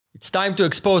It's time to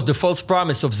expose the false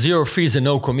promise of zero fees and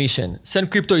no commission.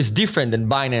 SendCrypto is different than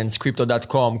Binance,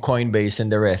 Crypto.com, Coinbase,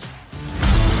 and the rest.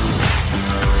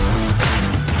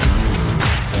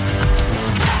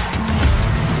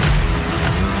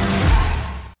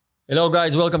 Hello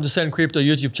guys, welcome to SendCrypto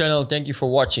YouTube channel. Thank you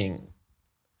for watching.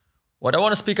 What I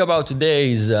want to speak about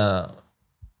today is, I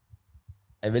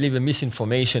believe, a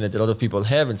misinformation that a lot of people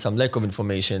have and some lack of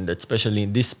information that, especially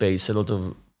in this space, a lot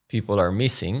of people are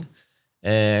missing.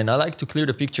 And I like to clear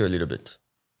the picture a little bit.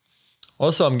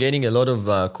 Also, I'm getting a lot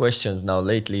of questions now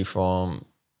lately from,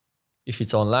 if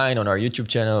it's online on our YouTube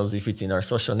channels, if it's in our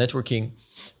social networking,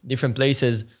 different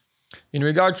places, in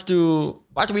regards to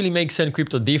what really makes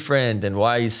SendCrypto different and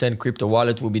why SendCrypto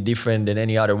wallet will be different than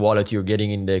any other wallet you're getting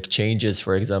in the exchanges,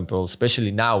 for example, especially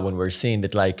now when we're seeing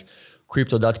that like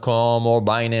Crypto.com or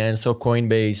Binance or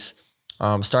Coinbase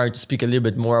starting to speak a little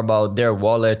bit more about their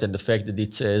wallet and the fact that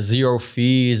it's zero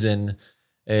fees. And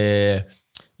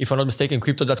if I'm not mistaken,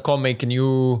 Crypto.com make a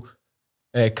new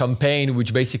campaign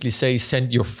which basically says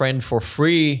send your friend for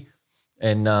free.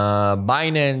 And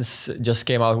Binance just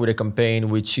came out with a campaign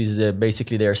which is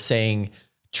basically they're saying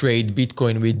trade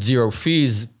Bitcoin with zero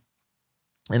fees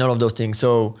and all of those things.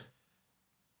 So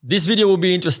this video will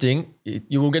be interesting.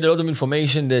 You will get a lot of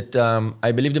information that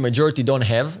I believe the majority don't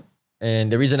have.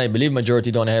 And the reason I believe majority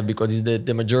don't have because is that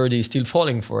the majority is still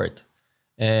falling for it.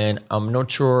 And I'm not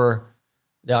sure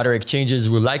the other exchanges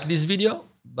will like this video,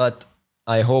 but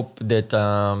I hope that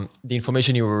the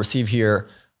information you will receive here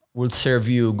will serve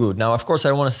you good. Now, of course,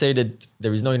 I want to say that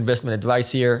there is no investment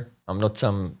advice here. I'm not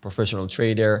some professional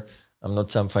trader. I'm not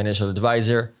some financial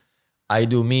advisor. I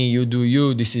do me, you do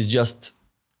you. This is just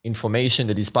information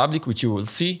that is public, which you will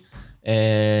see,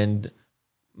 and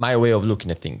my way of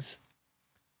looking at things.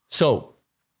 So,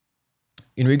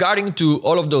 in regarding to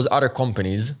all of those other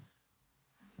companies,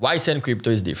 why SendCrypto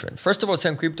is different? First of all,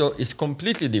 SendCrypto is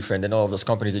completely different than all of those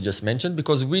companies I just mentioned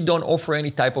because we don't offer any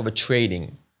type of a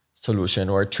trading solution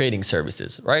or trading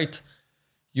services, right?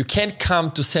 You can't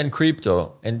come to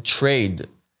SendCrypto and trade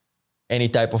any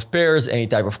type of pairs, any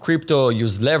type of crypto,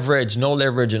 use leverage, no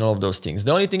leverage, and all of those things.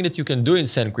 The only thing that you can do in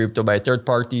SendCrypto by a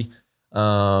third-party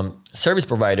service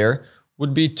provider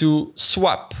would be to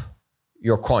swap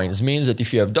your coins. Means that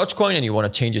if you have Dogecoin and you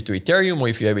want to change it to Ethereum, or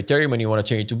if you have Ethereum and you want to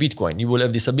change it to Bitcoin, you will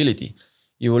have this ability.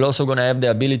 You will also going to have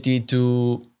the ability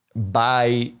to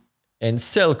buy and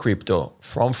sell crypto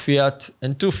from fiat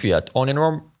and to fiat on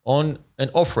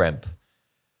and off ramp.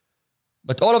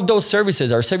 But all of those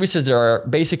services are services that are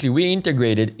basically we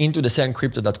integrated into the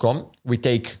SendCrypto.com. We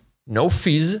take no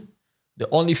fees. The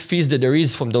only fees that there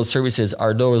is from those services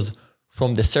are those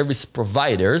from the service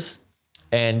providers,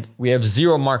 and we have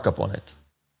zero markup on it.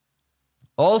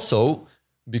 Also,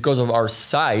 because of our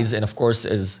size, and of course,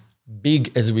 as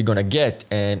big as we're gonna get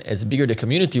and as bigger the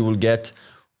community will get,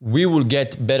 we will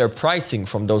get better pricing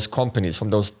from those companies, from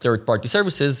those third-party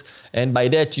services, and by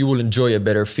that, you will enjoy a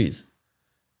better fees.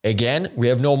 Again, we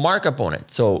have no markup on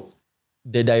it. So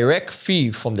the direct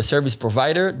fee from the service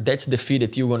provider, that's the fee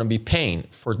that you're gonna be paying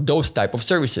for those type of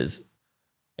services.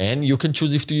 And you can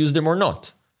choose if to use them or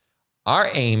not. Our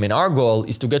aim and our goal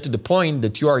is to get to the point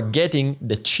that you are getting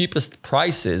the cheapest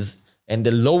prices and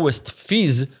the lowest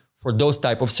fees for those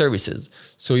type of services.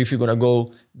 So if you're going to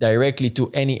go directly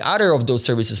to any other of those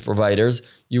services providers,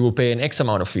 you will pay an X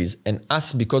amount of fees. And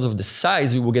us, because of the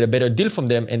size, we will get a better deal from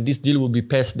them. And this deal will be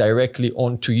passed directly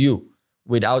on to you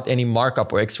without any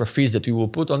markup or extra fees that we will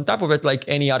put on top of it like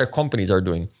any other companies are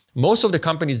doing. Most of the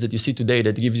companies that you see today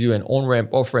that gives you an on-ramp,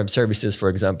 off-ramp services, for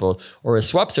example, or a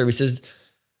swap services,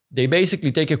 they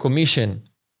basically take a commission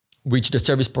which the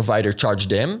service provider charge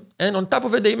them. And on top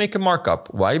of it, they make a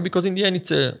markup. Why? Because in the end, it's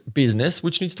a business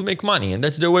which needs to make money. And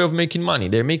that's their way of making money.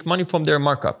 They make money from their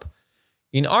markup.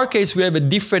 In our case, we have a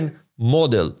different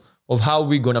model of how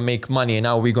we're going to make money and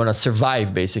how we're going to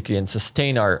survive basically and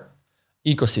sustain our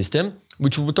ecosystem,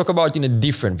 which we will talk about in a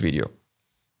different video.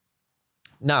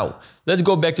 Now, let's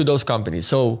go back to those companies.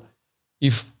 So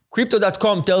if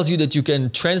Crypto.com tells you that you can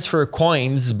transfer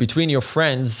coins between your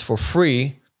friends for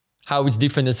free, how it's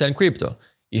different than SendCrypto.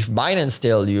 If Binance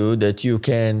tells you that you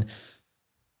can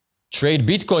trade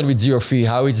Bitcoin with zero fee,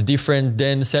 how it's different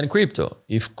than SendCrypto.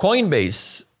 If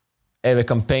Coinbase have a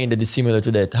campaign that is similar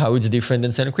to that, how it's different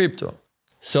than SendCrypto.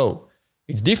 So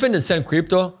it's different than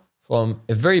SendCrypto from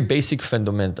a very basic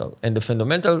fundamental. And the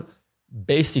fundamental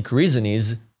basic reason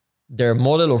is their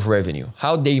model of revenue,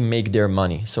 how they make their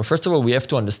money. So first of all, we have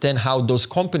to understand how those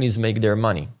companies make their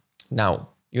money. Now,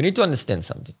 you need to understand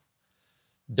something.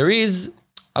 There is,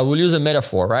 I will use a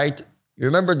metaphor, right? You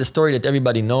remember the story that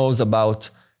everybody knows about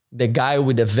the guy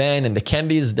with the van and the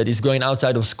candies that is going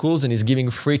outside of schools and is giving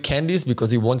free candies because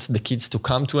he wants the kids to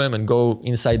come to him and go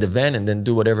inside the van and then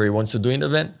do whatever he wants to do in the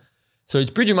van. So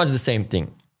it's pretty much the same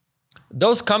thing.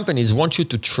 Those companies want you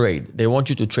to trade. They want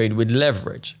you to trade with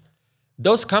leverage.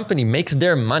 Those companies makes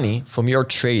their money from your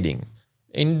trading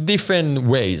in different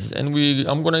ways. And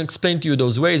I'm going to explain to you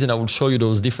those ways, and I will show you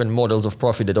those different models of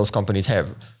profit that those companies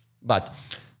have. But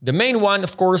the main one,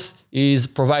 of course, is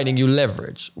providing you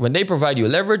leverage. When they provide you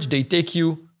leverage, they take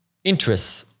you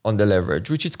interest on the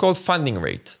leverage, which is called funding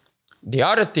rate. The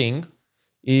other thing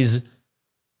is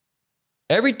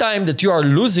every time that you are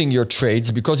losing your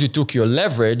trades because you took your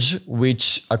leverage,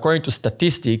 which according to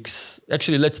statistics,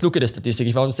 actually, let's look at the statistic.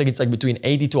 If I'm mistaken, it's like between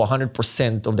 80 to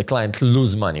 100% of the clients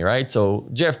lose money, right? So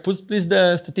Jeff, put please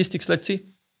the statistics, let's see.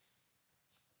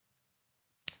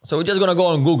 So we're just going to go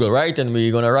on Google, right? And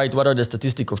we're going to write what are the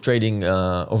statistics of trading,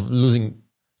 of losing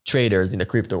traders in the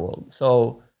crypto world.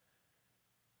 So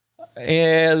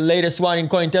latest one in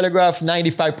Cointelegraph,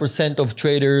 95% of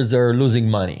traders are losing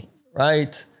money,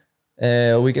 right?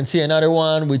 We can see another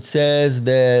one which says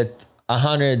that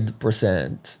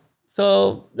 100%.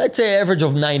 So let's say average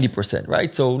of 90%,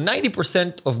 right? So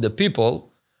 90% of the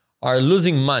people are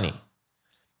losing money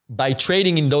by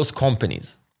trading in those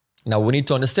companies. Now we need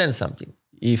to understand something.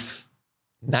 If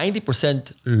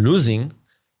 90% losing,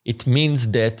 it means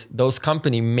that those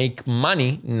companies make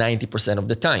money 90% of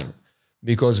the time.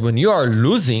 Because when you are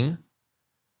losing,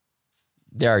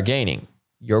 they are gaining.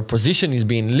 Your position is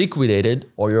being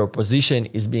liquidated or your position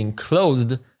is being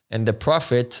closed and the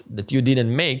profit that you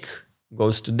didn't make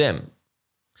goes to them.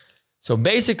 So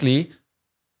basically,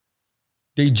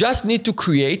 they just need to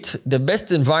create the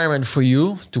best environment for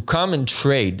you to come and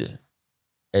trade.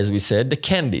 As we said, the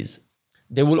candies.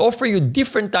 They will offer you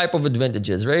different type of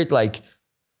advantages, right? Like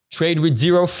trade with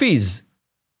zero fees.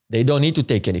 They don't need to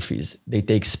take any fees. They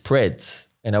take spreads.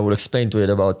 And I will explain to it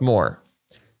about more.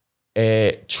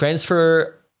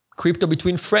 Transfer crypto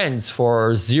between friends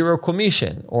for zero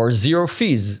commission or zero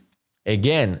fees.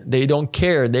 Again, they don't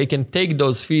care. They can take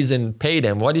those fees and pay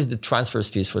them. What is the transfer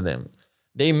fees for them?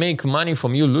 They make money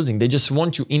from you losing. They just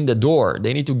want you in the door.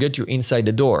 They need to get you inside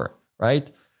the door, right?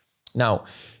 Now,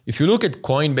 if you look at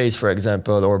Coinbase, for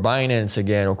example, or Binance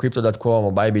again, or Crypto.com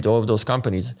or Bybit, all of those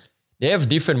companies, they have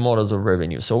different models of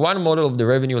revenue. So one model of the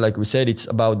revenue, like we said, it's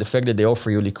about the fact that they offer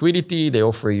you liquidity, they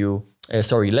offer you,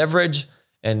 leverage,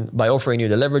 and by offering you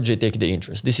the leverage, they take the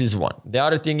interest. This is one. The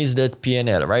other thing is that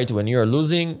P&L, right? When you're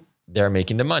losing, they're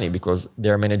making the money because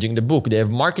they're managing the book. They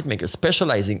have market makers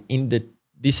specializing in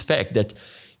this fact that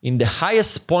in the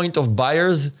highest point of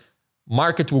buyers,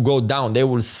 market will go down. They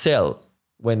will sell.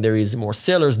 When there is more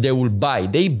sellers, they will buy.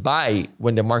 They buy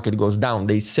when the market goes down.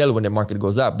 They sell when the market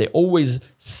goes up. They always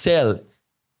sell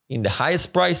in the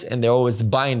highest price and they always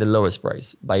buy in the lowest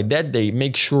price. By that, they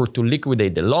make sure to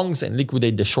liquidate the longs and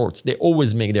liquidate the shorts. They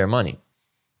always make their money.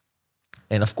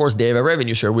 And of course, they have a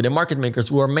revenue share with the market makers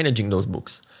who are managing those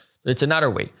books. So it's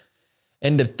another way.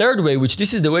 And the third way, which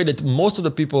this is the way that most of the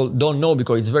people don't know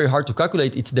because it's very hard to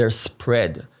calculate, it's their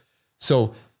spread.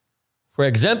 So for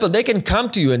example, they can come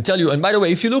to you and tell you, and by the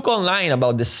way, if you look online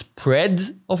about the spread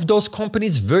of those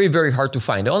companies, very, very hard to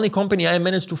find. The only company I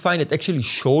managed to find that actually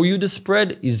show you the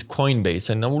spread is Coinbase,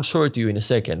 and I will show it to you in a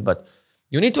second. But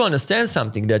you need to understand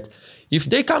something, that if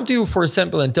they come to you, for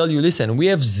example, and tell you, listen, we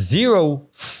have zero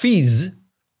fees,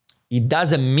 it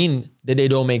doesn't mean that they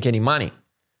don't make any money.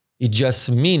 It just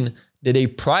means that they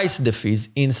price the fees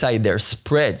inside their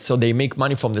spread. So they make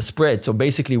money from the spread. So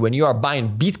basically, when you are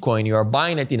buying Bitcoin, you are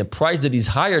buying it in a price that is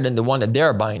higher than the one that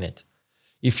they're buying it.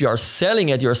 If you are selling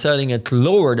it, you're selling it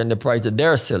lower than the price that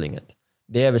they're selling it.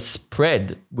 They have a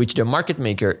spread, which the market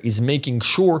maker is making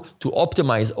sure to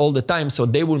optimize all the time. So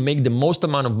they will make the most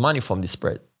amount of money from the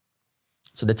spread.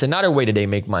 So that's another way that they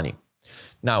make money.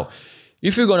 Now,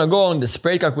 if you're going to go on the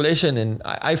spread calculation, and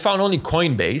I found only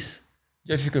Coinbase,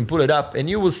 if you can pull it up, and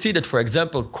you will see that, for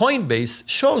example, Coinbase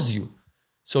shows you.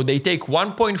 So they take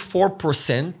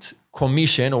 1.4%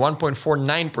 commission or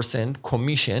 1.49%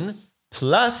 commission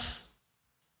plus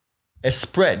a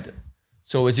spread.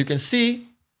 So as you can see,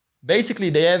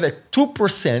 basically they have a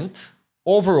 2%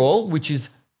 overall, which is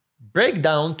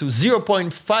breakdown to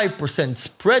 0.5%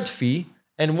 spread fee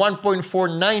and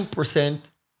 1.49%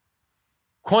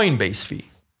 Coinbase fee.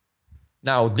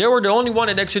 Now, they were the only one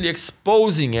that actually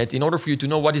exposing it in order for you to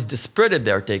know what is the spread that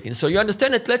they're taking. So you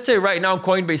understand that, let's say right now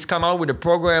Coinbase come out with a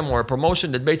program or a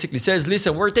promotion that basically says,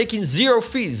 listen, we're taking zero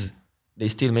fees. They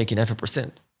still making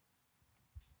 0.5%.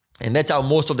 And that's how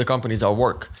most of the companies are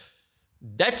work.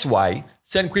 That's why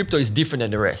SendCrypto is different than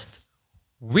the rest.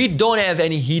 We don't have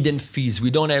any hidden fees.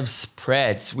 We don't have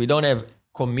spreads. We don't have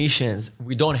commissions.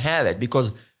 We don't have it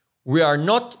because we are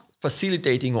not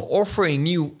facilitating or offering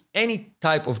you any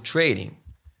type of trading.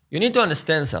 You need to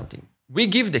understand something. We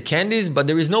give the candies, but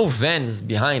there is no vans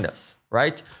behind us,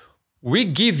 right? We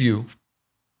give you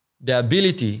the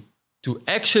ability to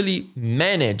actually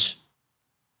manage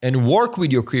and work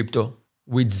with your crypto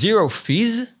with zero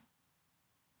fees,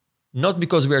 not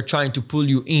because we are trying to pull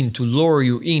you in, to lure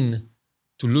you in,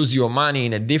 to lose your money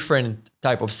in a different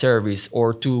type of service,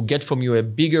 or to get from you a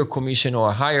bigger commission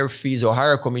or higher fees or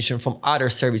higher commission from other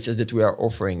services that we are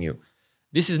offering you.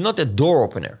 This is not a door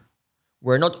opener.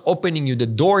 We're not opening you the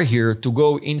door here to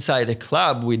go inside a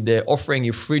club with the offering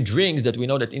you free drinks that we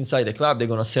know that inside the club, they're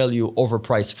going to sell you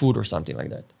overpriced food or something like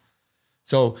that.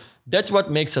 So that's what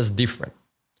makes us different.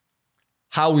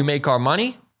 How we make our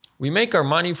money? We make our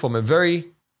money from a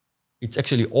it's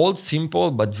actually old,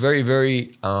 simple, but very,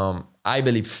 very, I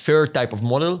believe, fair type of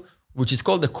model, which is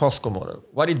called the Costco model.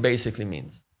 What it basically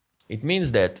means? It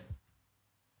means that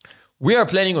we are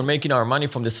planning on making our money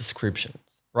from the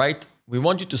subscriptions, right? We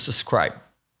want you to subscribe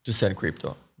to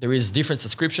SendCrypto. There is different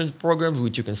subscription programs,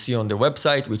 which you can see on the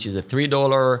website, which is a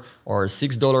 $3 or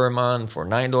 $6 a month or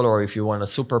 $9, or if you want a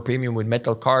super premium with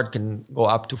metal card, can go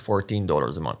up to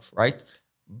 $14 a month, right?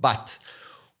 But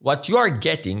what you are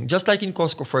getting, just like in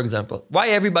Costco, for example, why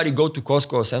everybody go to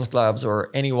Costco or Sam's Clubs or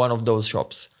any one of those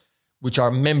shops, which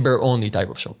are member-only type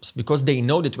of shops? Because they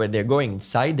know that when they're going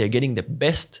inside, they're getting the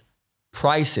best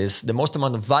prices, the most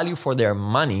amount of value for their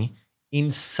money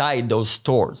inside those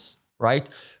stores, right?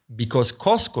 Because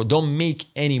Costco don't make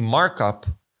any markup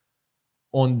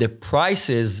on the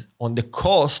prices, on the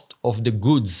cost of the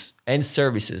goods and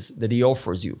services that he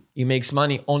offers you. He makes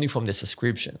money only from the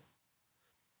subscription.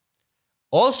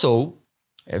 Also,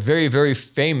 a very, very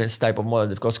famous type of model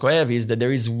that Costco have is that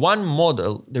there is one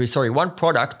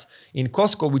product in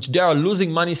Costco which they are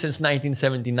losing money since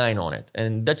 1979 on it.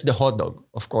 And that's the hot dog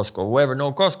of Costco. Whoever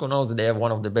knows Costco knows that they have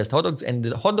one of the best hot dogs, and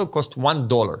the hot dog cost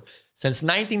 $1 since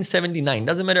 1979.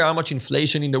 Doesn't matter how much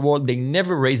inflation in the world, they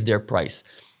never raised their price.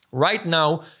 Right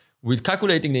now, with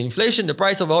calculating the inflation, the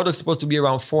price of a hot dog is supposed to be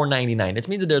around $4.99. That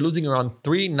means that they're losing around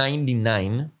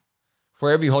 $3.99 for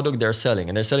every hot dog they're selling,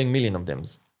 and they're selling millions of them.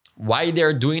 Why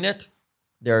they're doing it?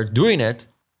 They're doing it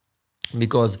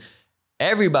because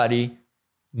everybody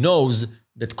knows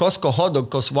that Costco hot dog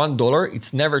costs $1.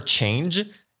 It's never changed,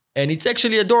 and it's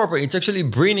actually a door opener. It's actually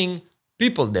bringing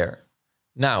people there.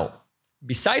 Now,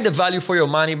 beside the value for your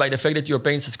money by the fact that you're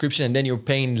paying subscription and then you're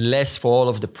paying less for all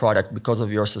of the product because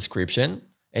of your subscription,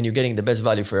 and you're getting the best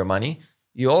value for your money,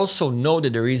 you also know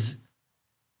that there is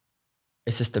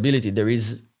a stability. There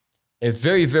is a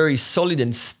very, very solid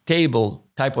and stable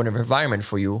type of environment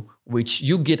for you, which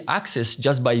you get access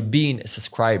just by being a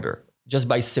subscriber, just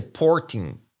by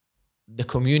supporting the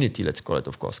community, let's call it,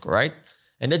 of Costco, right?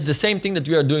 And that's the same thing that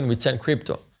we are doing with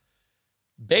SendCrypto.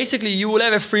 Basically, you will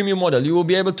have a freemium model. You will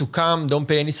be able to come, don't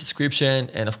pay any subscription,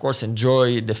 and of course,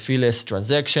 enjoy the feeless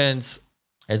transactions,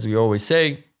 as we always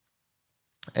say,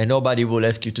 and nobody will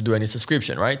ask you to do any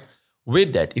subscription, right?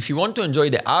 With that, if you want to enjoy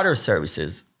the other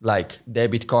services like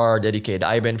debit card, dedicated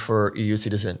IBAN for EU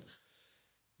citizen,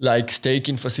 like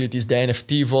staking facilities, the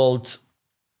NFT vaults,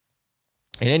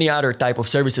 and any other type of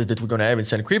services that we're going to have in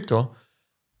SendCrypto,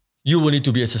 you will need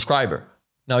to be a subscriber.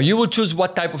 Now, you will choose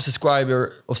what type of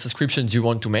subscriptions you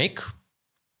want to make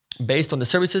based on the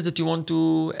services that you want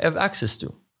to have access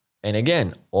to. And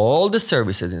again, all the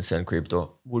services in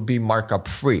SendCrypto will be markup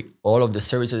free. All of the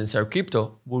services in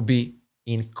SendCrypto will be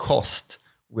in cost.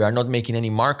 We are not making any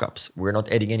markups. We're not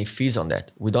adding any fees on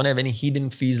that. We don't have any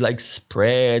hidden fees like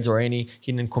spreads or any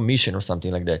hidden commission or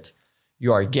something like that.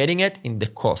 You are getting it in the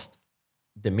cost,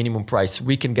 the minimum price.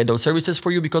 We can get those services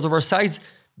for you because of our size.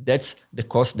 That's the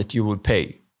cost that you will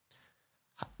pay.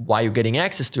 Why you're getting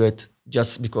access to it?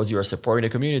 Just because you are supporting the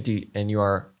community and you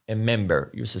are a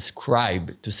member. You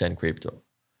subscribe to SendCrypto.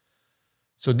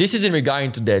 So this is in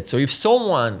regard to that. So if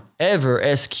someone ever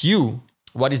asks you,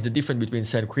 what is the difference between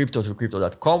SendCrypto to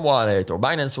Crypto.com wallet or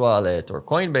Binance wallet or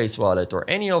Coinbase wallet or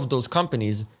any of those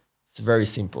companies? It's very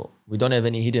simple. We don't have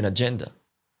any hidden agenda.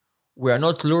 We are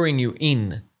not luring you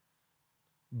in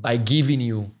by giving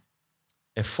you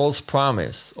a false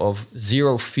promise of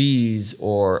zero fees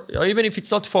or even if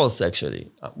it's not false, actually.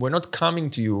 We're not coming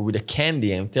to you with a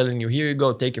candy and telling you, here you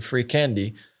go, take a free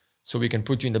candy so we can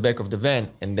put you in the back of the van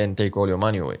and then take all your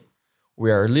money away.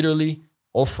 We are literally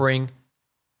offering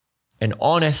an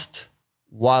honest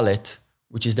wallet,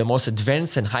 which is the most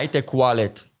advanced and high-tech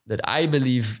wallet that I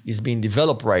believe is being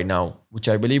developed right now, which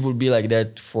I believe will be like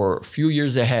that for a few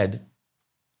years ahead,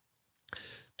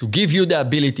 to give you the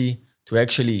ability to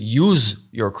actually use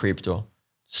your crypto,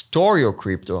 store your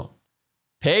crypto,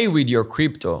 pay with your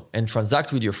crypto and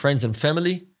transact with your friends and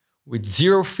family with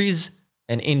zero fees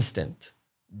and instant.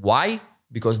 Why?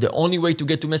 Because the only way to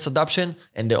get to mass adoption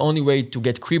and the only way to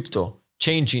get crypto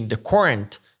changing the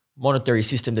current monetary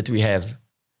system that we have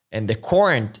and the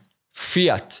current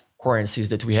fiat currencies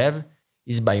that we have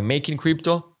is by making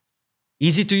crypto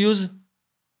easy to use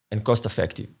and cost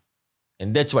effective.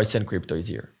 And that's why SendCrypto is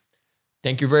here.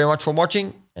 Thank you very much for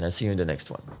watching, and I'll see you in the next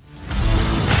one.